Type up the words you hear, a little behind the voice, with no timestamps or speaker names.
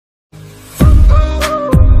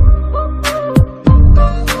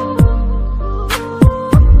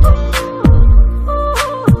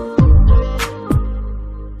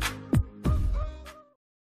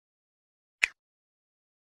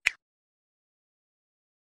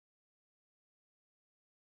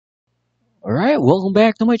Alright, welcome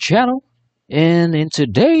back to my channel. And in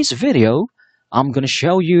today's video, I'm gonna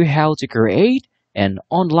show you how to create an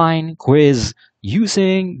online quiz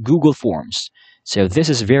using Google Forms. So this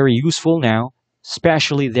is very useful now,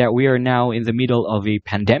 especially that we are now in the middle of a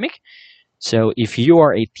pandemic. So if you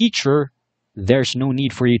are a teacher, there's no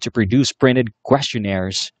need for you to produce printed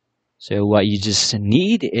questionnaires. So what you just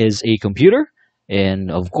need is a computer and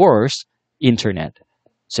of course, internet.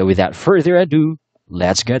 So without further ado,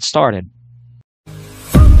 let's get started.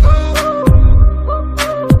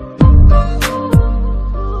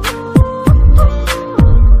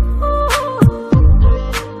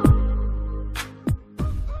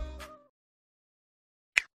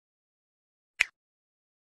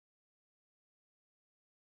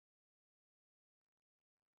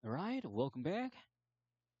 All right, welcome back.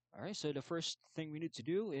 All right, so the first thing we need to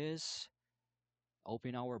do is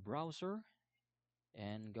open our browser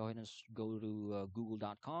and go ahead and go to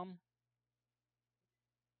google.com.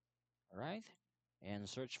 All right, and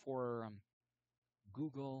search for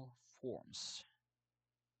Google Forms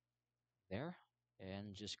there,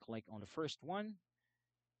 and just click on the first one,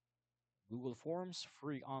 Google Forms,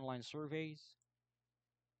 free online surveys.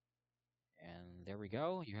 And there we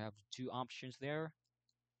go. You have two options there,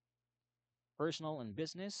 personal and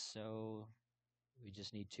business. So we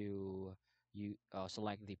just need to you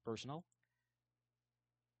select the personal.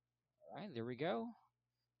 All right, there we go.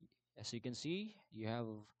 As you can see, you have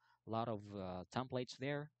a lot of templates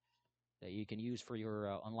there that you can use for your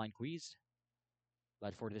online quiz.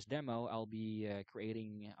 But for this demo, I'll be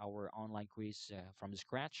creating our online quiz from the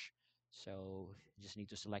scratch. So you just need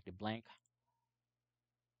to select the blank.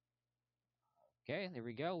 Okay, there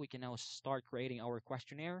we go. We can now start creating our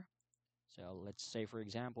questionnaire. So let's say, for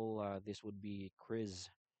example, this would be quiz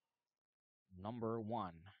number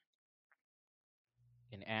one.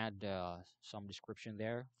 You can add some description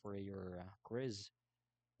there for your quiz.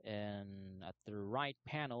 And at the right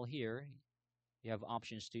panel here, you have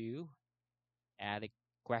options to add a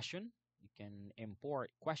question. You can import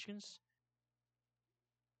questions.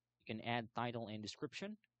 You can add title and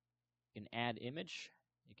description. You can add image.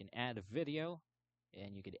 You can add a video,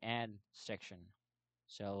 and you could add section.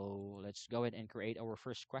 So let's go ahead and create our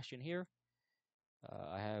first question here.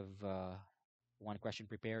 I have one question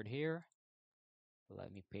prepared here.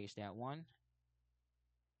 Let me paste that one.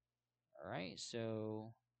 All right.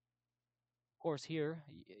 So of course here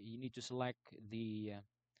you need to select the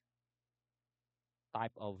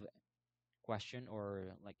type of question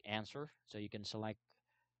or like answer. So you can select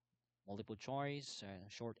multiple choice,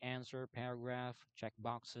 short answer, paragraph, check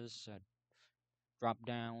boxes, drop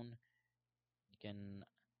down. You can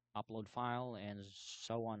upload file and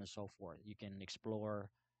so on and so forth. You can explore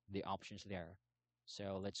the options there.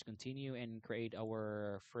 So let's continue and create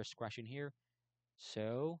our first question here.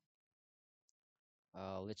 So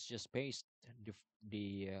let's just paste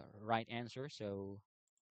the right answer. So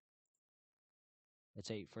let's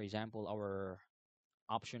say, for example, our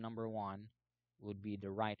option number one would be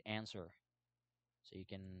the right answer. So you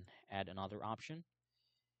can add another option.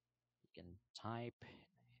 You can type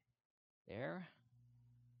there.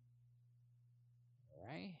 All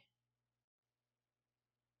right.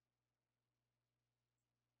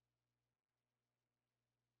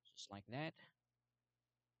 Just like that.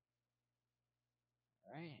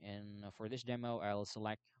 All right. And for this demo, I'll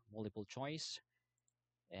select multiple choice.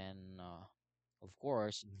 And of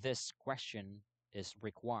course, this question is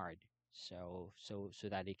required. So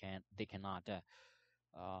that they cannot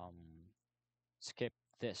um, skip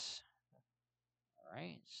this. All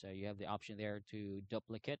right. So you have the option there to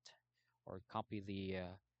duplicate or copy the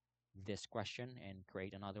this question and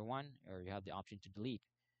create another one, or you have the option to delete.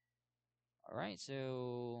 All right.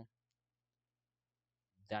 So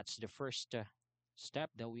that's the first step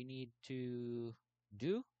that we need to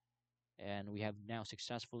do. And we have now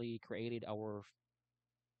successfully created our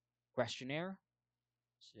questionnaire.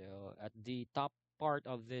 So at the top part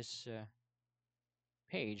of this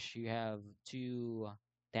page, you have two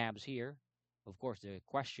tabs here. Of course, the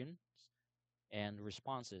questions and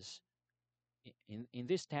responses. In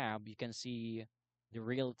this tab, you can see the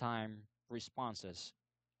real-time responses.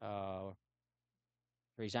 Uh,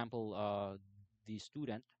 for example, the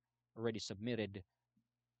student already submitted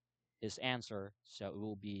his answer, so it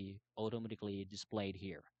will be automatically displayed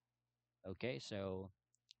here. Okay, so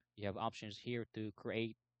you have options here to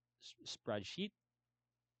create spreadsheet,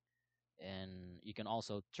 and you can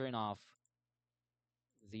also turn off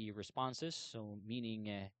the responses, so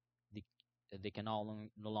meaning the, they can no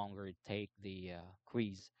longer take the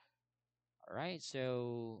quiz. All right,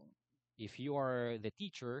 so if you are the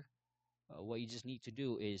teacher, what you just need to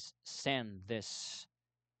do is send this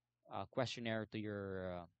questionnaire to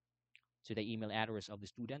your to the email address of the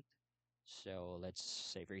student. So let's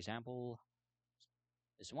say, for example,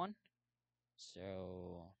 this one.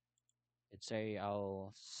 So let's say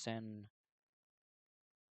I'll send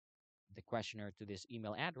the questionnaire to this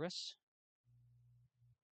email address.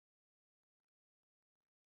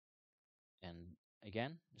 And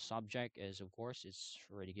again, the subject is, of course, it's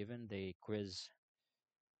already given, the quiz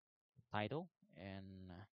title.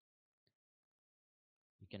 And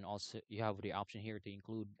you have the option here to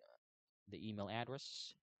include the email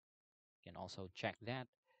address. You can also check that.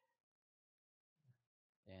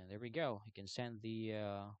 And there we go. You can send the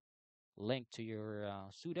link to your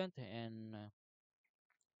student and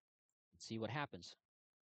see what happens.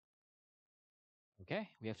 Okay,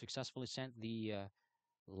 we have successfully sent the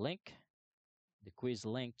link, the quiz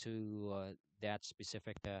link to that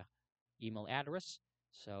specific email address.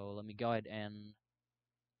 So let me go ahead and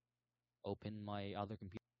open my other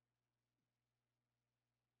computer.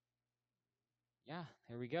 Yeah,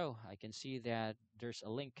 here we go. I can see that there's a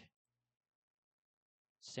link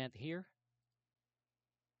sent here.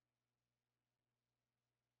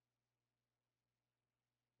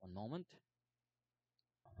 One moment.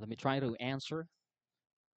 Let me try to answer.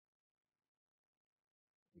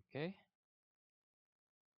 Okay.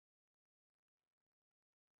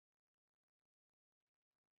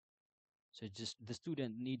 So just the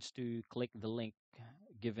student needs to click the link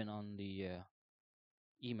given on the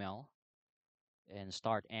email and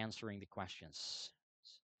start answering the questions.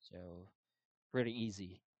 So pretty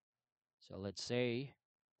easy. So let's say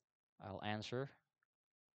I'll answer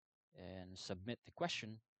and submit the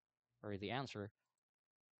question or the answer.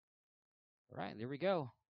 All right, there we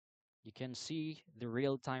go. You can see the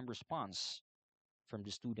real-time response from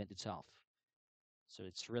the student itself. So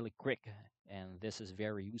it's really quick, and this is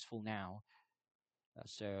very useful now.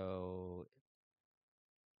 So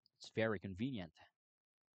it's very convenient.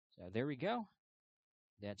 So there we go.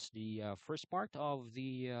 That's the first part of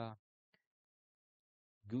the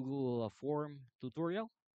Google form tutorial.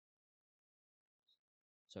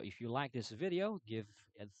 So if you like this video, give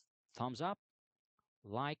a thumbs up,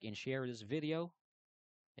 like and share this video,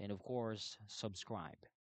 and of course, subscribe.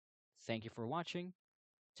 Thank you for watching.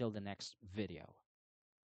 Till the next video.